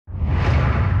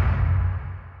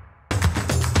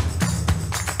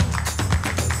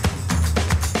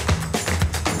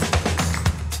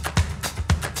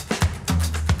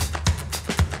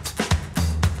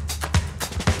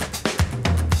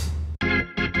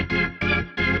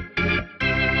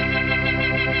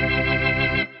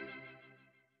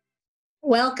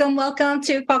Welcome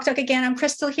to KwokTalk again. I'm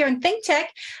Crystal here in ThinkTech.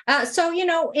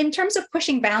 In terms of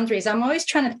pushing boundaries, I'm always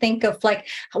trying to think of like,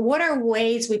 what are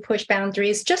ways we push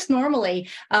boundaries just normally?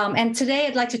 And today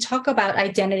I'd like to talk about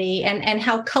identity and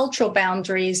how cultural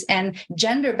boundaries and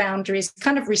gender boundaries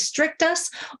kind of restrict us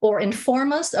or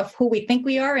inform us of who we think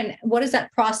we are. And what is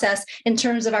that process in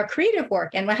terms of our creative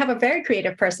work? And I have a very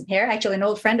creative person here, actually an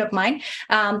old friend of mine,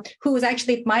 who was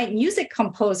actually my music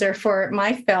composer for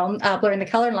my film, Blurring the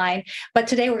Color Line. But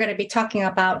today we're going to be talking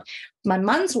about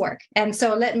ManMan's work. And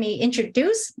so let me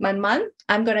introduce ManMan.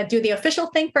 I'm going to do the official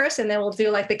thing first, and then we'll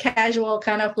do like the casual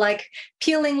kind of like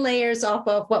peeling layers off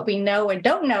of what we know or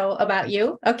don't know about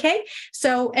you. Okay.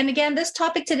 So, and again, this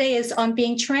topic today is on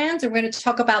being trans. We're going to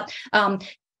talk about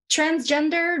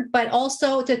transgender, but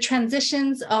also the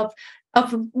transitions of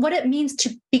what it means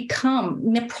to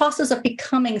become, the process of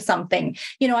becoming something.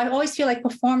 I always feel like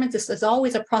performance is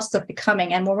always a process of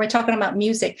becoming. And when we're talking about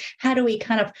music, how do we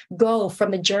kind of go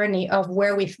from the journey of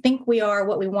where we think we are,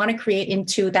 what we want to create,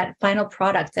 into that final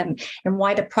product, and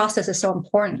why the process is so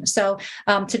important. So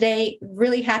today,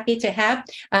 really happy to have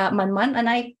ManMan, and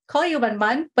I call you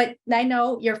ManMan, but I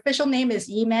know your official name is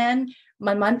Yeeman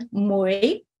ManMan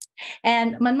Mui.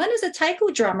 And ManMan is a taiko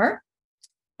drummer,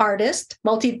 artist,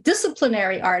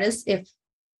 multidisciplinary artist, if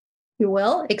you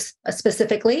will,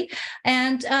 specifically.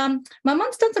 And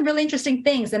ManMan's done some really interesting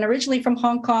things. And originally from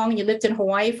Hong Kong, you lived in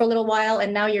Hawaii for a little while,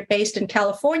 and now you're based in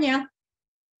California.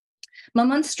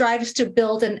 ManMan strives to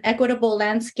build an equitable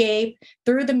landscape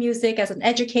through the music as an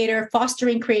educator,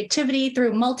 fostering creativity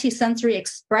through multisensory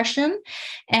expression.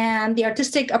 And the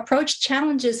artistic approach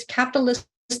challenges capitalist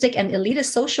and elitist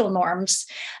social norms.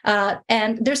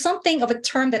 And there's something of a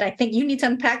term that I think you need to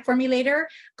unpack for me later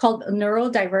called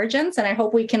neurodivergence. And I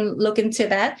hope we can look into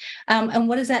that. And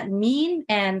what does that mean?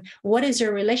 And what is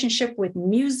your relationship with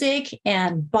music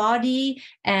and body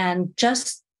and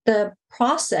just the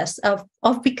process of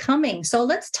becoming? So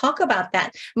let's talk about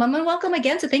that. ManMan, welcome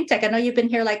again to ThinkTech. I know you've been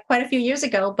here like quite a few years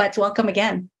ago, but welcome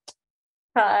again.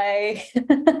 Hi.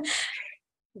 Yes.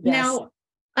 Now,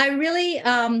 I really...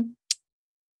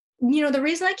 the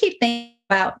reason I keep thinking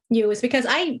about you is because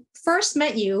I first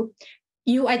met you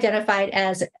identified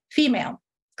as female,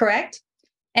 correct?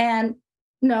 And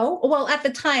no, well, at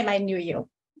the time I knew you.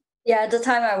 Yeah, at the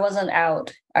time I wasn't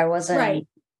out. I wasn't,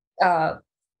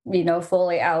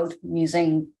 fully out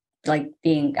using,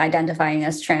 identifying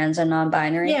as trans and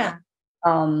non-binary. Yeah.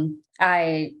 Growing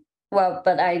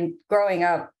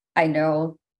up, I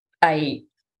know I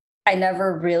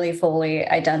never really fully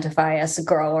identify as a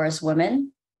girl or as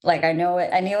women. I knew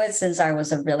it since I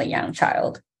was a really young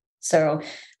child. So,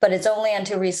 but it's only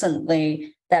until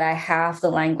recently that I have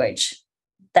the language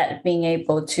that being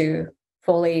able to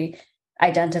fully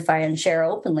identify and share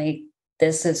openly,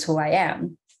 this is who I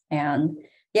am. And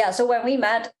yeah, so when we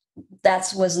met,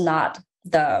 that was not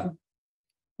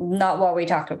what we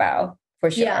talked about,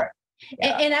 for sure. Yeah.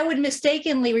 Yeah. And I would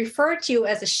mistakenly refer to you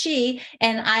as a she,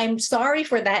 and I'm sorry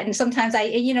for that. And sometimes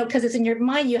because it's in your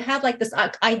mind, you have like this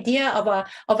idea of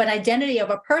an identity of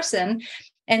a person,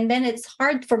 and then it's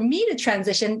hard for me to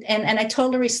transition. And I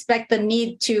totally respect the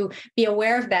need to be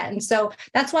aware of that. And so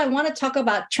that's why I want to talk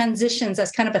about transitions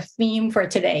as kind of a theme for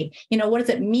today. What does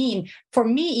it mean for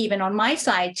me, even on my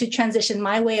side, to transition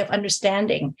my way of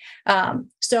understanding?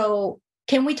 So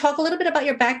can we talk a little bit about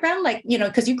your background?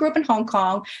 Because you grew up in Hong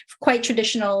Kong, quite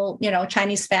traditional,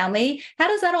 Chinese family. How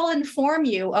does that all inform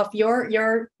you of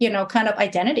your kind of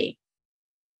identity?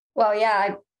 Well, yeah,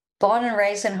 I born and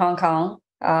raised in Hong Kong.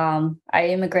 I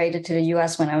immigrated to the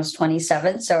US when I was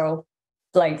 27. So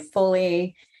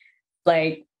fully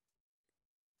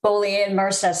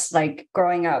immersed as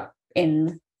growing up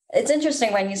in, it's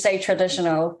interesting when you say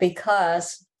traditional,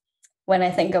 because when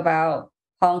I think about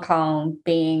Hong Kong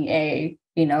being a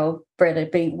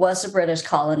was a British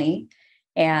colony,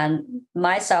 and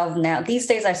myself now these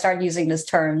days I start using this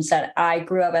terms that I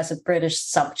grew up as a British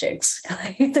subject,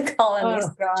 the colony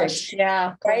subject.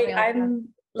 Yeah, right. I'm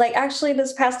actually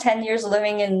this past 10 years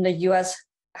living in the US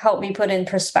helped me put in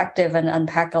perspective and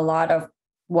unpack a lot of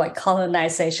what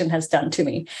colonization has done to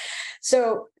me.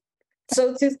 So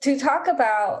to talk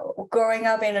about growing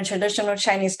up in a traditional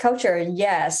Chinese culture,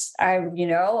 yes, I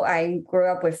grew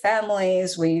up with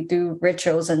families. We do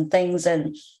rituals and things,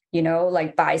 and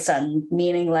baisan,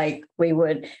 meaning I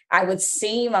would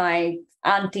see my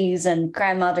aunties and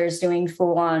grandmothers doing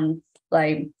full on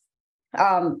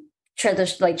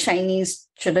Chinese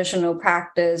traditional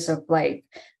practice of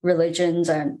religions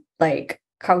and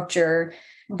culture.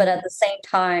 But at the same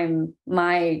time,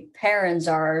 my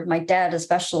dad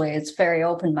especially, it's very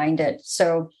open-minded.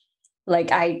 So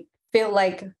I feel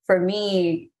like for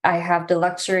me, I have the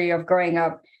luxury of growing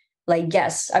up. Like,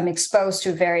 yes, I'm exposed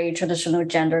to very traditional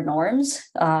gender norms.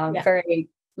 Very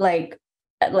like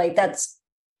that's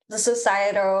the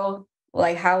societal,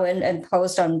 like how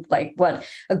imposed on like what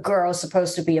a girl's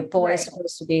supposed to be, a boy is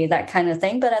supposed to be, that kind of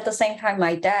thing. But at the same time,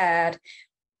 my dad,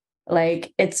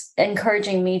 like, it's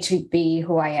encouraging me to be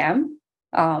who I am.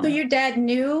 So your dad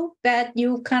knew that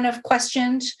you kind of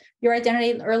questioned your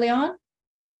identity early on?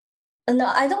 No,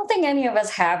 I don't think any of us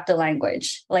have the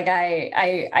language. Like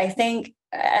I think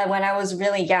when I was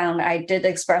really young, I did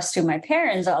express to my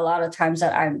parents a lot of times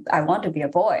that I want to be a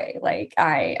boy. Like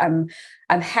I'm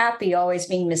happy always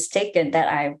being mistaken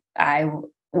that I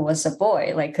was a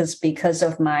boy. Like because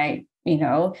of my, you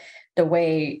know, the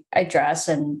way I dress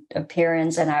and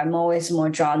appearance, and I'm always more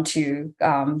drawn to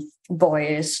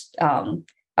boyish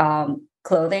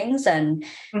clothings and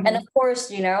of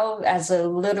course, you know, as a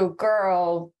little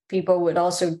girl, people would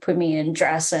also put me in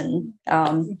dress and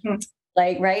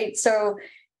like, right. So,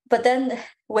 but then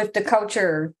with the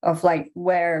culture of like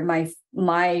where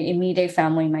my immediate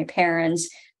family, my parents,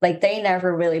 like they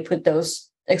never really put those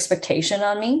expectation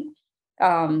on me,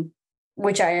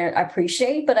 which I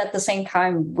appreciate. But at the same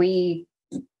time, we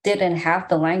didn't have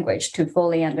the language to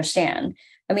fully understand.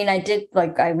 I mean, I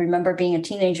remember being a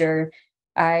teenager.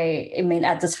 I mean,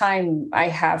 at the time I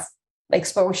have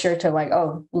exposure to like,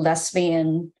 oh,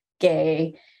 lesbian,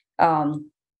 gay,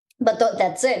 but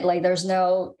that's it. Like there's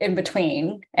no in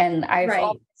between. And I've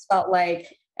always felt like,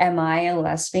 am I a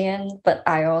lesbian? But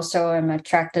I also am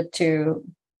attracted to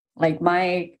like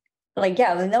like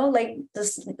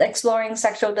this exploring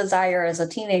sexual desire as a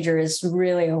teenager is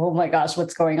really, oh my gosh,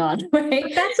 what's going on? Right?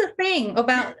 But that's the thing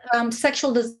about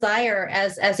sexual desire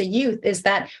as a youth, is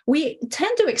that we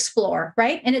tend to explore,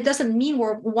 right? And it doesn't mean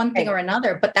we're one thing or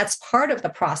another, but that's part of the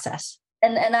process.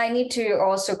 And I need to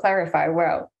also clarify,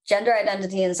 well, gender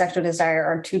identity and sexual desire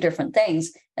are two different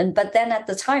things. But then at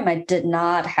the time, I did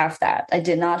not have that. I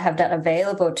did not have that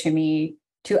available to me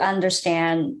to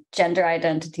understand gender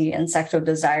identity and sexual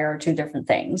desire are two different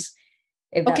things.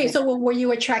 Okay, so were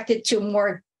you attracted to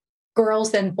more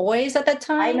girls than boys at that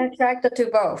time? I'm attracted to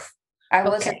both. I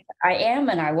am,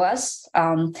 and I was,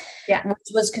 which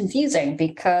was confusing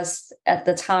because at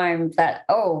the time that,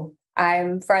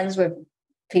 I'm friends with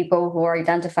people who are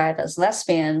identified as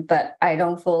lesbian, but I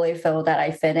don't fully feel that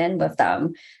I fit in with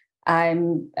them.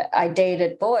 I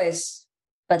dated boys,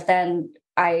 but then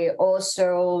I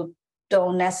also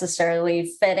don't necessarily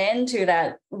fit into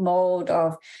that mode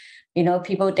of, you know,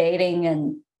 people dating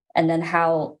and then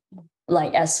how,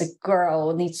 like, as a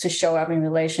girl needs to show up in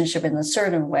relationship in a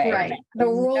certain way. Right. The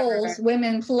roles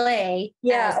women play.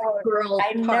 Yeah.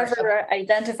 I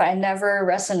never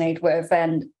resonate with.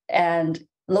 And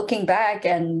looking back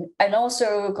and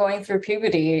also going through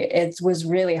puberty, it was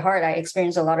really hard. I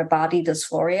experienced a lot of body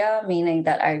dysphoria, meaning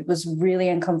that I was really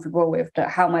uncomfortable with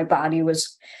how my body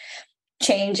was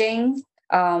changing.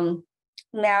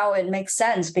 Now it makes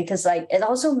sense because like it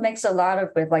also makes a lot of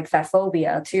with like fat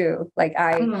phobia too. Like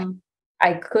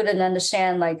I couldn't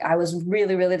understand, like I was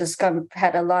really, really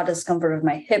had a lot of discomfort with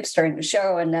my hips during the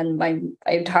show. And then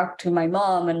I talked to my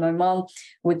mom, and my mom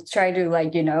would try to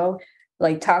like, you know,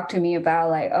 like talk to me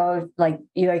about like, oh, like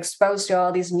you're exposed to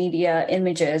all these media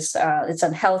images. It's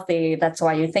unhealthy. That's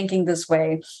why you're thinking this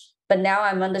way. But now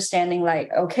I'm understanding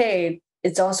like, okay,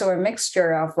 it's also a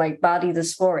mixture of like body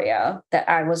dysphoria that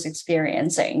I was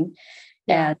experiencing.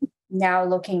 Yeah. And now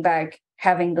looking back,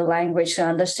 having the language to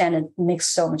understand it makes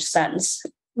so much sense.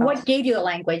 What gave you the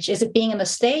language? Is it being in the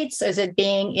States? Is it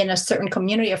being in a certain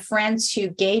community of friends who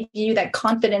gave you that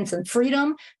confidence and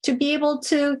freedom to be able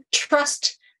to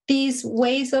trust these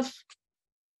ways of,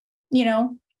 you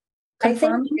know,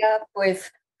 confirming? I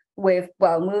think with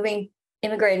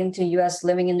immigrating to the US,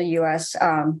 living in the US,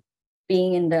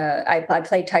 being in I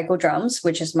play taiko drums,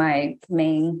 which is my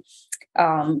main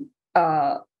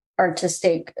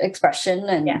artistic expression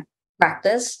and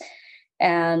practice.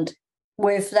 And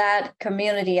with that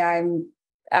community, I'm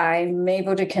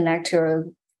able to connect to a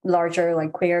larger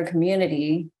like queer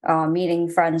community, meeting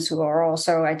friends who are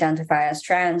also identify as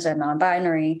trans and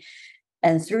non-binary.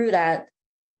 And through that,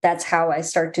 that's how I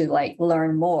start to like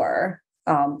learn more.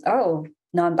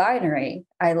 Non-binary.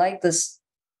 I like this.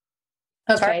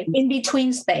 Okay. In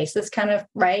between space. That's kind of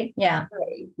right. Yeah.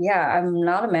 Yeah. I'm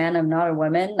not a man. I'm not a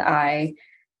woman.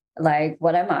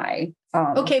 What am I?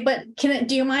 Okay. But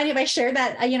do you mind if I share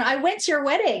that? I went to your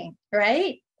wedding,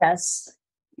 right?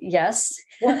 Yes.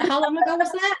 How long ago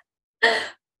was that?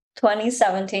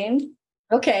 2017.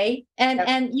 Okay.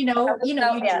 And you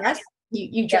dressed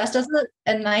You dressed as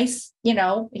a nice, you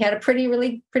had a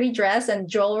really pretty dress and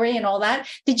jewelry and all that.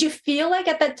 Did you feel like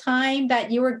at that time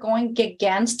that you were going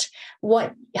against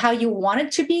how you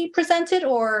wanted to be presented,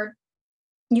 or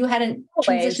you hadn't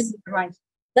transitioned your mind?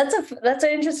 That's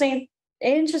an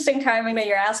interesting timing that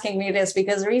you're asking me this,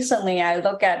 because recently I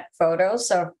look at photos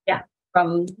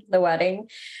from the wedding.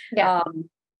 Yeah.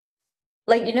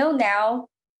 Now,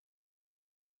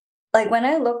 like when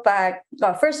I look back,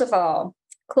 well, first of all,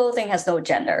 clothing has no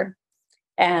gender,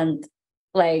 and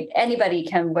like anybody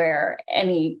can wear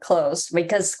any clothes,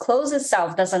 because clothes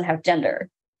itself doesn't have gender.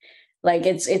 Like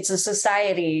it's a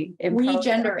society. We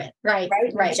gender it, right?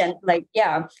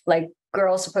 Like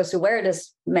girls supposed to wear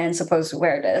this, men supposed to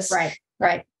wear this,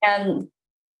 right. And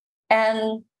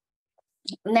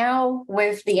now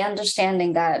with the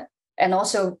understanding that, and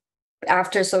also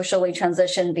after socially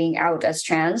transition, being out as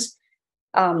trans,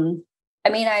 I'm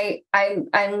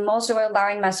also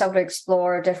allowing myself to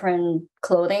explore different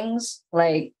clothings,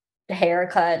 like the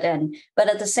haircut, but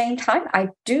at the same time, I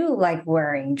do like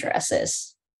wearing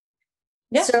dresses.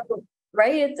 Yeah. So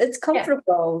it's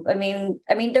comfortable. Yeah.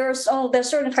 There's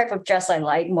certain type of dress I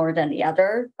like more than the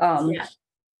other.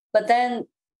 But then,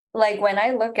 like when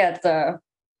I look at the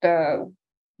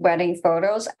wedding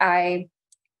photos,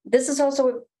 this is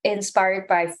also inspired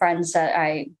by friends that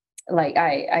I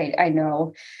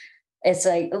know. It's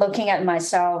like looking at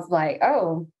myself like,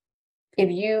 oh, if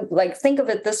you like think of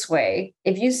it this way,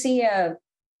 if you see a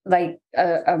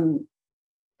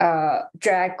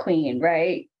drag queen,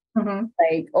 right? Mm-hmm.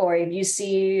 Like, or if you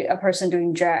see a person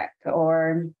doing drag,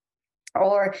 or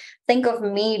think of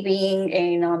me being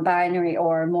a non-binary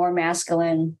or more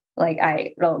masculine,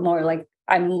 I'm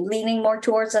leaning more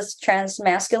towards as trans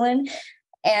masculine,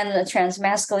 and a trans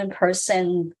masculine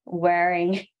person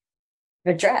wearing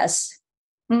a dress.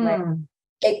 Like,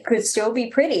 it could still be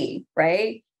pretty,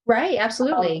 right? Right,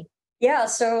 absolutely.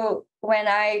 So when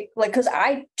because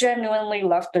I genuinely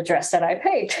love the dress that I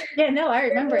picked. Yeah, no, I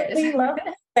remember it. I love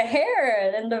the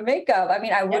hair and the makeup.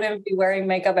 I wouldn't be wearing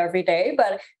makeup every day,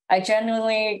 but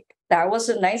that was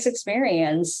a nice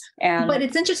experience. But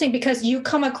it's interesting because you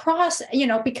come across,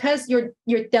 because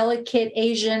you're delicate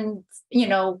Asian,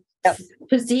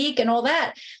 physique and all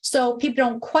that. So people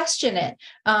don't question it.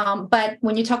 But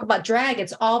when you talk about drag,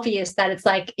 it's obvious that it's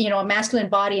like, a masculine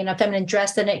body and a feminine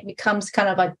dress, then it becomes kind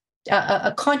of a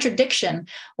contradiction,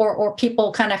 or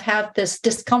people kind of have this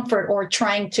discomfort or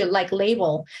trying to like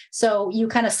label. So you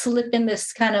kind of slip in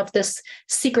this kind of this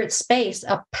secret space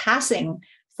of passing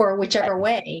for whichever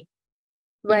way.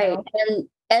 Right.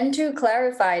 And to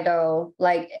clarify though,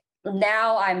 like,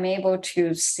 now I'm able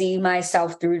to see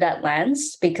myself through that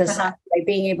lens, because like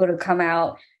being able to come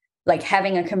out, like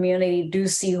having a community do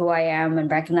see who I am and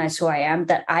recognize who I am,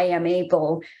 that I am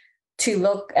able to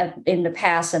look at in the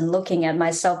past and looking at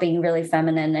myself being really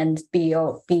feminine and be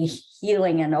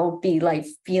healing and be like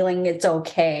feeling it's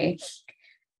okay.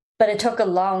 But it took a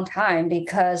long time,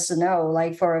 because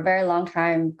for a very long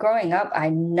time growing up, I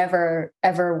never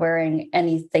ever wearing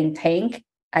anything pink.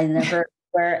 I never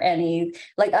wear any,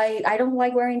 like, I don't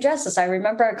like wearing dresses. I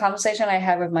remember a conversation I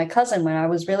had with my cousin when I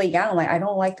was really young, like, I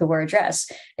don't like to wear a dress.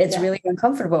 It's really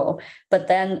uncomfortable. But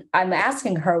then I'm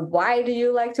asking her, why do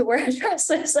you like to wear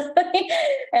dresses?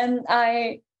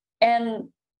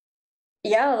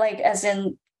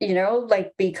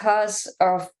 Because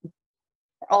of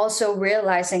also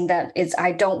realizing that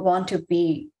I don't want to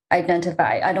be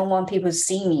identified. I don't want people to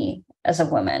see me as a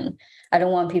woman. I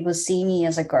don't want people to see me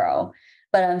as a girl.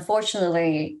 But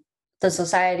unfortunately, the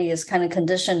society is kind of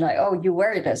conditioned like, oh, you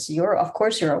wear this, of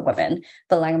course you're a woman.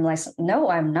 But like, I'm like, no,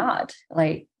 I'm not.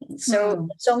 Like, so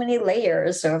many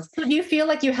layers of. So do you feel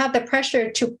like you have the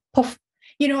pressure to,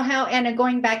 how, Anna,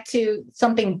 going back to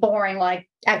something boring like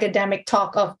academic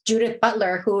talk of Judith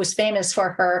Butler, who is famous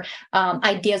for her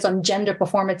ideas on gender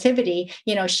performativity.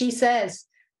 She says,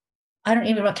 I don't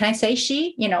even know, can I say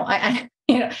she?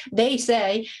 They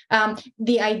say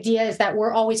the idea is that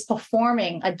we're always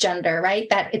performing a gender, right?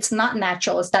 That it's not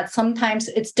natural. It's that sometimes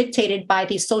it's dictated by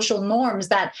these social norms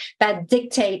that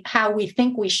dictate how we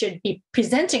think we should be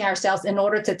presenting ourselves in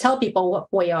order to tell people what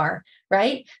we are,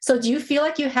 right? So do you feel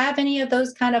like you have any of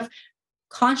those kind of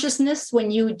consciousness when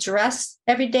you dress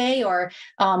every day, or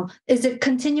is it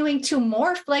continuing to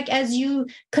morph, like as you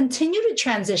continue to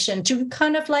transition to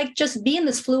kind of like just be in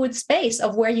this fluid space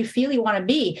of where you feel you want to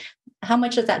be? How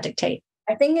much does that dictate?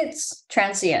 I think it's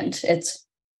transient.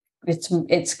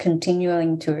 It's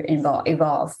continuing to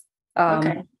evolve.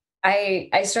 Okay.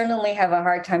 I certainly have a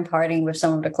hard time parting with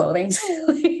some of the clothing.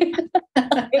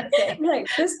 Like,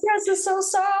 this dress is so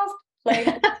soft. Like,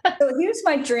 so here's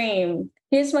my dream.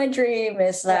 Is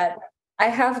that I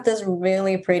have this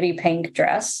really pretty pink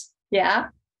dress Yeah.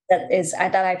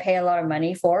 that I pay a lot of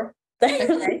money for.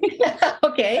 Okay.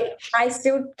 Okay. I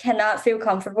still cannot feel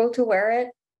comfortable to wear it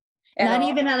at Not all.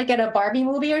 even like at a Barbie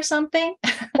movie or something.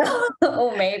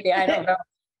 Oh, maybe, I don't know.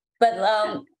 But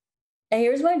and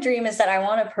here's my dream is that I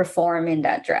want to perform in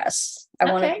that dress.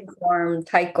 I want to Okay. perform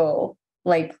taiko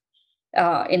like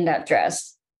in that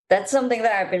dress. That's something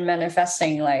that I've been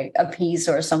manifesting, like a piece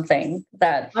or something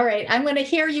that. All right. I'm going to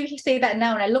hear you say that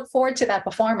now. And I look forward to that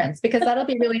performance because that'll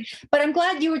be really, but I'm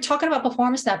glad you were talking about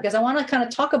performance now because I want to kind of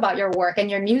talk about your work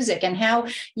and your music and how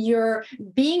your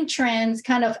being trans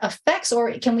kind of affects,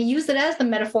 or can we use it as the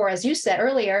metaphor, as you said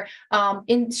earlier,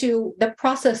 into the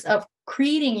process of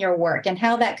creating your work and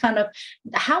how that kind of,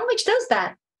 how much does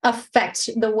that affect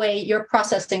the way your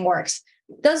processing works?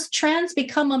 Does trans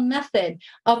become a method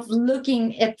of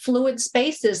looking at fluid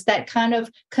spaces that kind of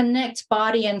connect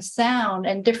body and sound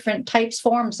and different types,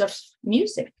 forms of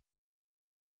music?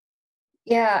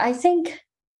 Yeah, I think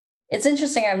it's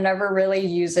interesting. I've never really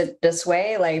used it this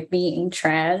way, like being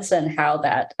trans and how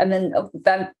that, I mean,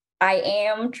 I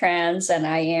am trans and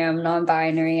I am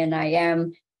non-binary and I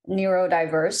am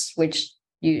neurodiverse, which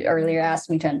you earlier asked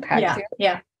me to unpack Yeah. too.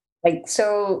 Yeah. Like,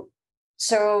 so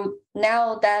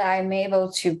now that I'm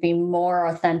able to be more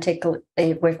authentic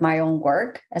with my own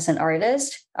work as an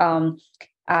artist,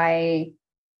 I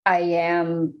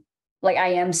am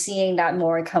I am seeing that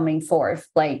more coming forth,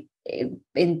 like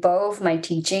in both my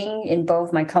teaching, in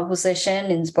both my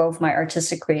composition, in both my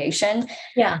artistic creation.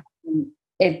 Yeah.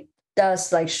 It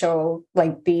does like show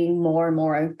like being more and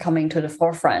more coming to the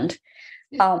forefront.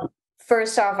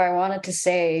 First off, I wanted to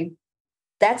say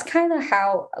that's kind of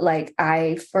how like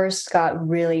I first got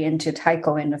really into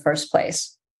taiko in the first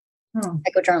place,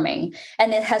 taiko drumming,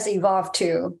 and it has evolved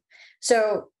too.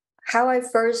 So how I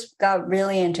first got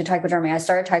really into taiko drumming, I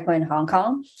started taiko in Hong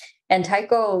Kong, and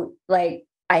taiko, like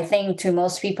I think to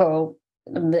most people,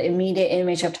 the immediate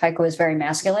image of taiko is very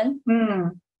masculine,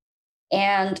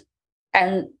 and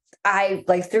I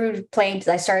like through playing,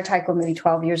 I started taiko maybe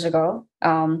 12 years ago,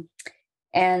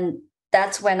 and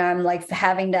that's when I'm like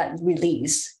having that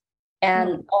release.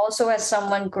 And also as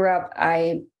someone grew up,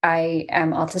 I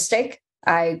am autistic.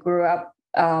 I grew up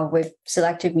with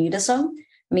selective mutism,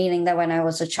 meaning that when I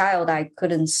was a child, I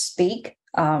couldn't speak.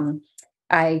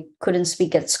 I couldn't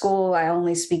speak at school. I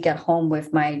only speak at home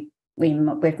with my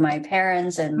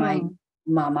parents and my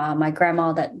mama, my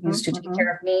grandma that used to take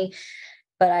care of me.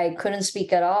 But I couldn't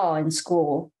speak at all in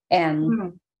school.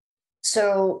 And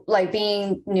so like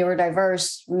being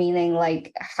neurodiverse, meaning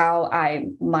like how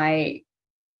my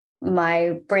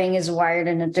brain is wired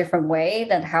in a different way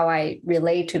than how I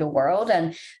relate to the world,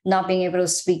 and not being able to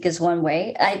speak is one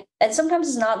way. And sometimes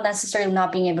it's not necessarily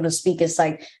not being able to speak. It's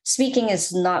like speaking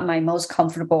is not my most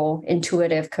comfortable,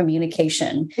 intuitive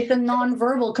communication. It's a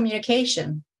nonverbal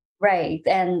communication. Right.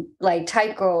 And like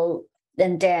taiko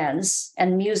and dance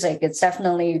and music, it's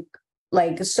definitely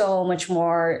like so much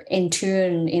more in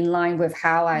tune, in line with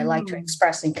how I like to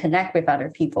express and connect with other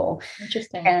people.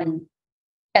 Interesting.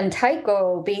 And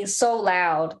taiko being so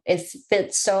loud, it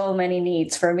fits so many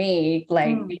needs for me,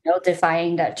 like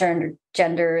defying that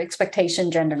gender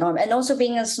expectation, gender norm, and also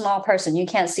being a small person. You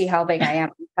can't see how big I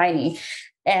am, I'm tiny.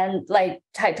 And like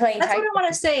playing That's taiko. what I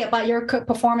want to say about your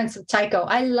performance of taiko.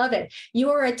 I love it. You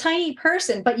are a tiny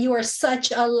person, but you are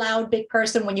such a loud, big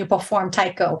person when you perform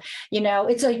taiko. You know,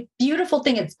 it's a beautiful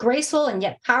thing. It's graceful and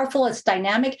yet powerful. It's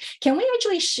dynamic. Can we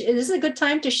actually, this is a good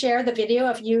time to share the video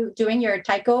of you doing your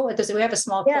taiko? Does we have a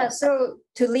small clip? Yeah, so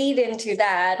to lead into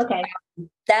that, okay,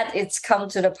 that it's come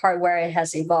to the part where it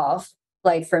has evolved,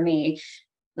 like for me.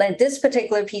 Like this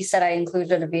particular piece that I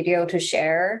included in a video to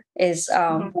share is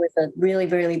with a really,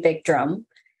 really big drum.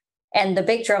 And the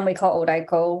big drum we call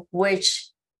odaiko, which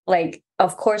like,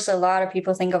 of course, a lot of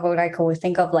people think of odaiko, we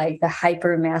think of like the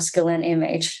hyper masculine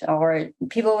image, or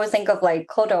people would think of like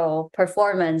kodo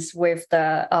performance with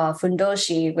the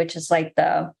fundoshi, which is like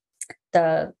the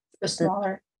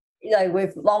smaller. Like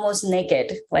with almost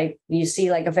naked, like you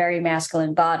see like a very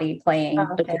masculine body playing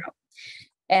the drum.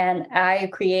 And I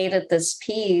created this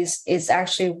piece is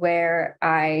actually where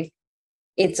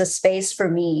it's a space for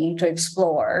me to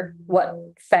explore what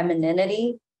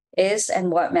femininity is and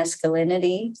what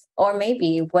masculinity, or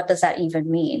maybe what does that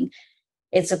even mean?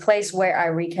 It's a place where I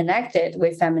reconnected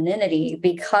with femininity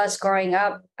because growing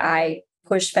up, I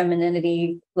pushed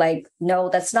femininity like, no,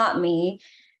 that's not me.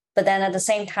 But then at the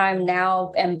same time,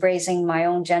 now embracing my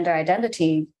own gender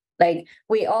identity, like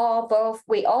we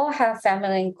all have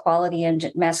feminine quality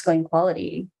and masculine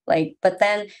quality. Like, but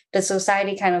then the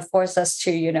society kind of forced us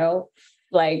to,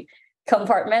 like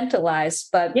compartmentalized,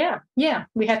 but yeah,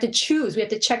 we have to choose. We have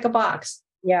to check a box.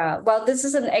 Yeah, well, this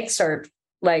is an excerpt.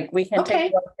 Like we can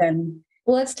take a look and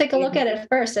well, let's take a look at it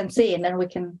first and see, and then we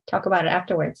can talk about it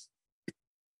afterwards.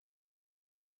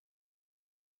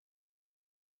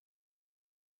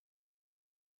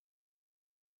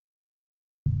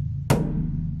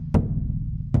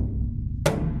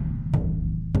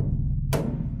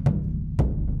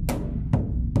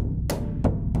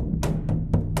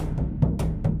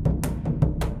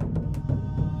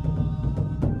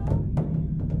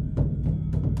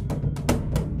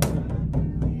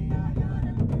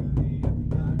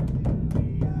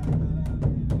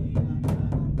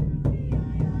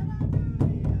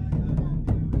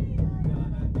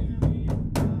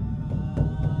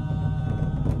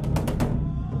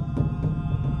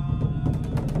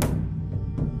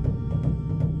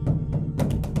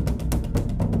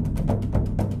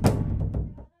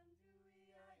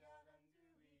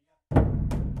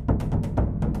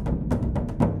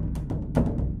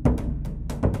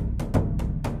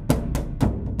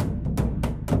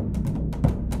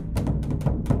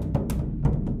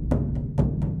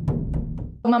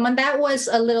 Mama, that was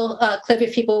a little clip,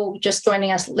 if people just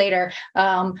joining us later,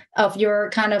 of your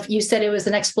kind of, you said it was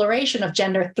an exploration of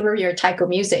gender through your taiko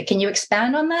music. Can you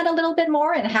expand on that a little bit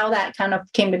more and how that kind of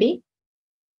came to be?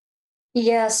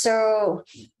 Yeah, so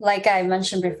like I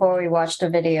mentioned before we watched the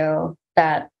video,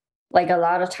 that like a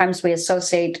lot of times we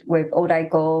associate with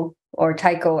odaiko or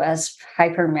taiko as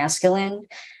hyper masculine.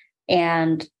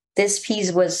 And this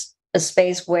piece was a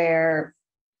space where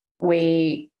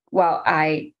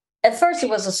at first it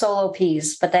was a solo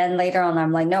piece, but then later on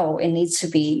I'm like, no, it needs to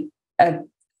be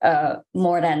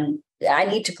more than, I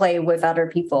need to play with other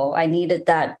people. I needed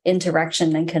that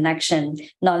interaction and connection,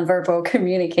 nonverbal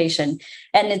communication.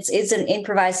 And it's an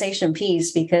improvisation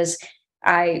piece because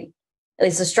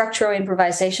it's a structural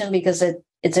improvisation because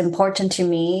it's important to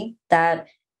me that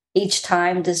each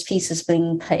time this piece is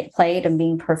being played and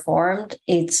being performed,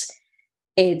 it's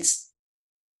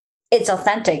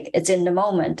authentic. It's in the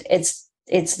moment.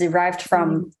 It's derived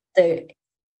from the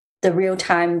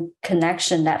real-time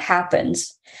connection that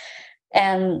happens.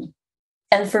 And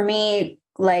for me,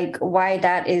 like why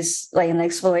that is like an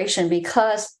exploration,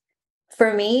 because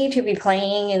for me to be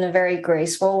playing in a very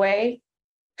graceful way,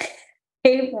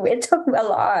 it took a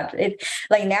lot.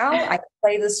 Like now I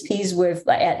play this piece with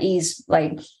like at ease,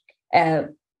 I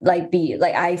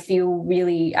feel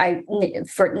really,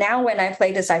 for now when I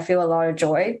play this, I feel a lot of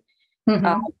joy.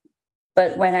 Mm-hmm.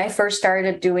 But when I first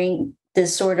started doing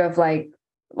this sort of like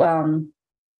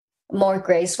more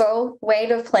graceful way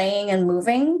of playing and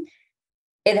moving,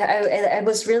 it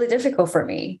was really difficult for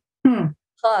me.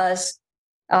 Plus,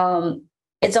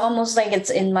 it's almost like it's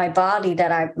in my body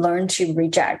that I've learned to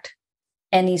reject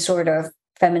any sort of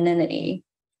femininity.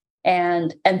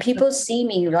 And people see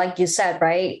me, like you said,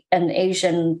 right? An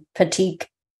Asian petite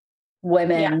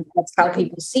women, that's how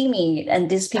people see me, and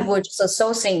these people just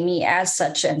associate me as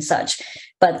such and such.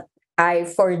 But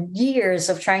for years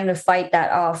of trying to fight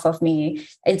that off of me,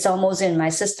 it's almost in my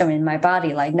system, in my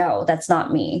body, like, no, that's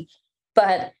not me.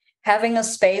 But having a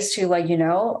space to like,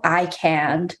 I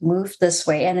can move this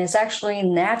way, and it's actually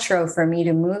natural for me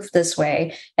to move this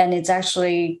way, and it's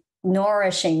actually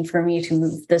nourishing for me to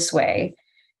move this way,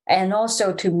 and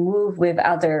also to move with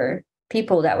other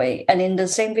people that way. And in the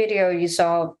same video, you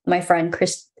saw my friend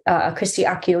Christy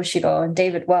Akioshiro and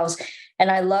David Wells. And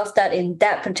I love that in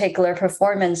that particular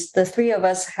performance, the three of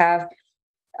us have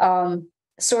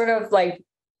sort of like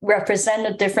represent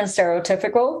a different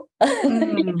stereotypical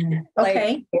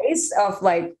case of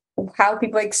like how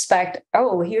people expect,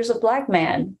 oh, here's a Black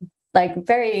man, like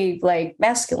very like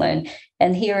masculine,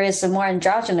 and here is a more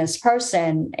androgynous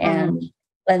person, and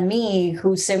me,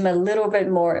 who seem a little bit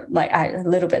more like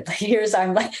here's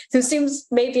I'm like who seems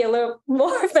maybe a little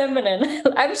more feminine.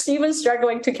 I'm even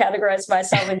struggling to categorize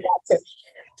myself in that too.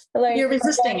 Like, you're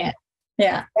resisting it,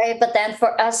 right? But then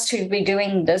for us to be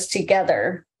doing this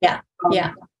together, how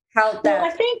that? Well, I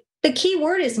think the key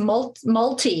word is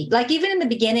multi. Like even in the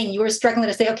beginning, you were struggling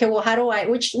to say, okay, well, how do I,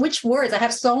 which words? I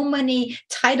have so many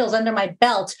titles under my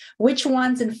belt. Which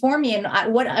ones inform me,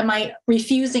 and what am I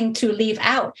refusing to leave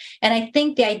out? And I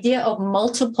think the idea of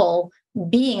multiple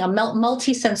being, a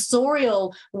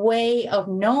multi-sensorial way of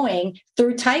knowing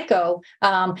through taiko,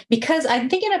 because I'm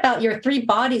thinking about your three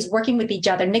bodies working with each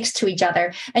other, next to each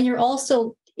other, and you're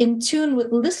also in tune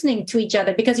with listening to each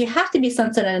other, because you have to be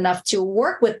sensitive enough to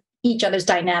work with each other's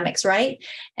dynamics, right?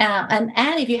 And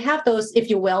if you have those,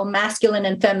 if you will, masculine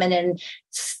and feminine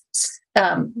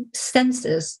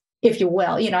senses, if you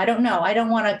will. I don't know. I don't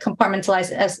want to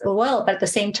compartmentalize as well, but at the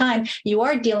same time, you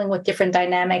are dealing with different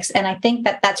dynamics. And I think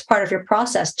that that's part of your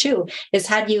process too, is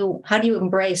how do you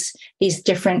embrace these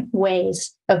different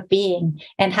ways of being?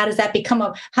 And how does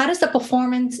the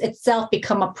performance itself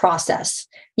become a process?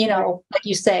 Like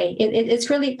you say, it's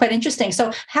really quite interesting.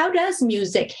 So how does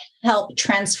music help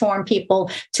transform people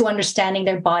to understanding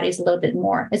their bodies a little bit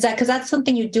more? Is that because that's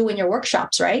something you do in your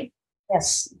workshops, right?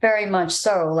 Yes, very much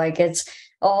so. Like it's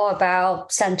all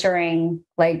about centering,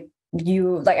 like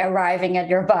you, like arriving at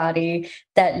your body,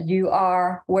 that you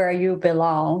are where you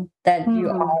belong, that you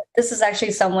are. This is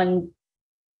actually someone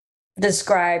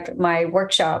described my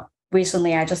workshop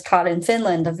recently. I just taught in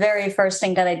Finland. The very first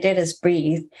thing that I did is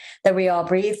breathe, that we all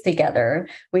breathe together.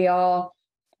 We all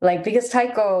because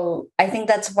Taiko, I think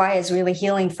that's why it's really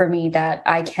healing for me, that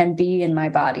I can be in my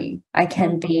body. I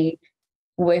can be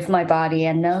with my body,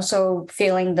 and also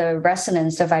feeling the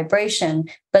resonance, the vibration.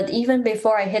 But even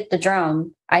before I hit the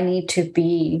drum, I need to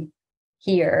be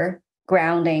here,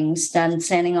 grounding,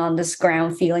 standing on this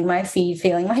ground, feeling my feet,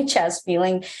 feeling my chest,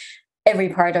 feeling every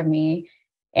part of me.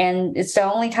 And it's the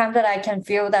only time that I can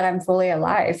feel that I'm fully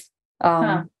alive,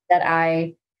 that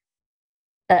I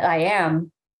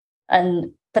am.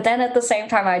 But then at the same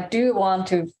time, I do want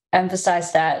to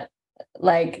emphasize that,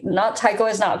 not Taiko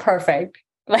is not perfect.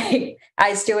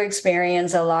 I still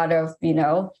experience a lot of,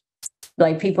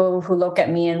 people who look at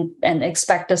me and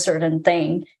expect a certain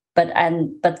thing. But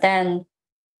then,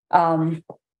 at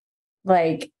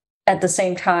the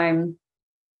same time,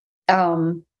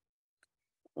 I'm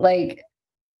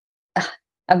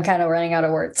kind of running out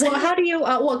of words. Well, how do you,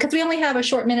 because we only have a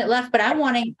short minute left, but I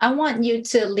want you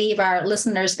to leave our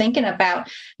listeners thinking about,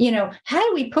 how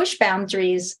do we push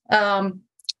boundaries?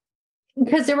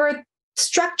 Because there were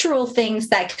structural things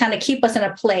that kind of keep us in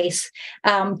a place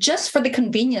just for the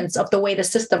convenience of the way the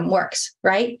system works,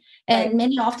 right? And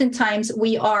many oftentimes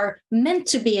we are meant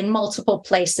to be in multiple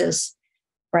places,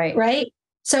 right?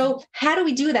 So how do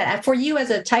we do that? For you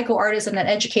as a Taiko artist and an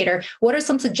educator, what are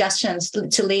some suggestions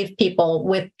to leave people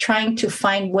with trying to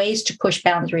find ways to push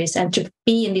boundaries and to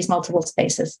be in these multiple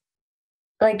spaces?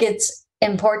 It's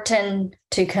important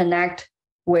to connect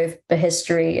with the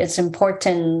history. It's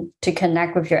important to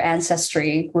connect with your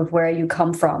ancestry, with where you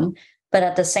come from. But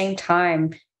at the same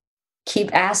time,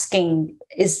 keep asking,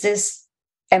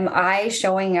 am I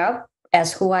showing up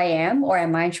as who I am, or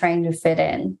am I trying to fit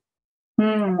in?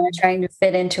 Am I trying to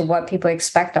fit into what people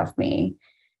expect of me?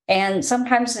 And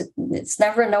sometimes it's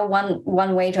never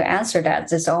one way to answer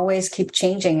that. It's always keep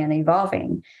changing and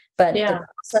evolving. But the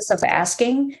process of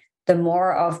asking, the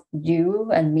more of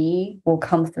you and me will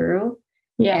come through.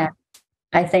 Yeah.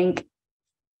 And I think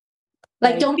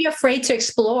don't be afraid to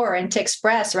explore and to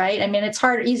express, right? I mean, it's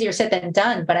easier said than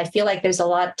done, but I feel like there's a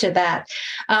lot to that.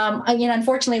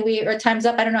 Unfortunately, our time's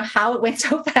up. I don't know how it went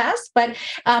so fast, but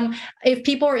if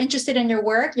people are interested in your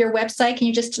work, your website, can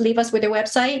you just leave us with your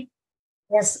website?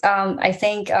 Yes, I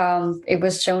think it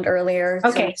was shown earlier.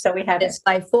 Okay, so we have it. It's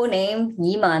my full name,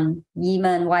 Yeeman,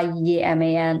 Yeeman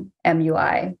Mui,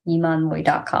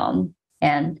 yeemanmui.com.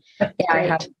 And I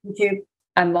have YouTube.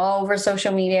 I'm all over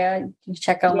social media. You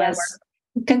check out my work.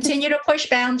 Continue to push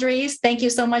boundaries. Thank you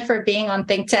so much for being on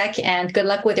ThinkTech, and good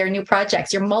luck with your new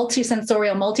projects, your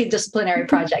multi-sensorial, multidisciplinary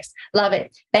projects. Love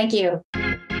it. Thank you.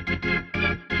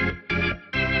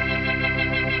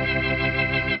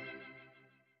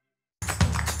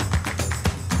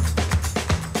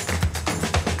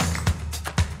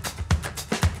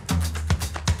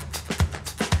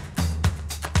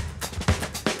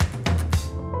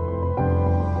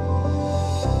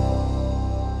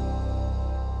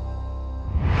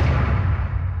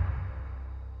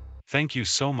 Thank you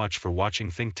so much for watching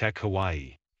ThinkTech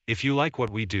Hawaii. If you like what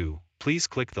we do, please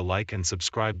click the like and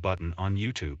subscribe button on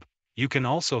YouTube. You can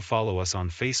also follow us on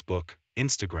Facebook,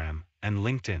 Instagram, and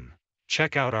LinkedIn.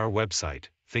 Check out our website,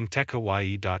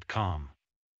 thinktechhawaii.com.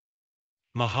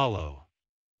 Mahalo.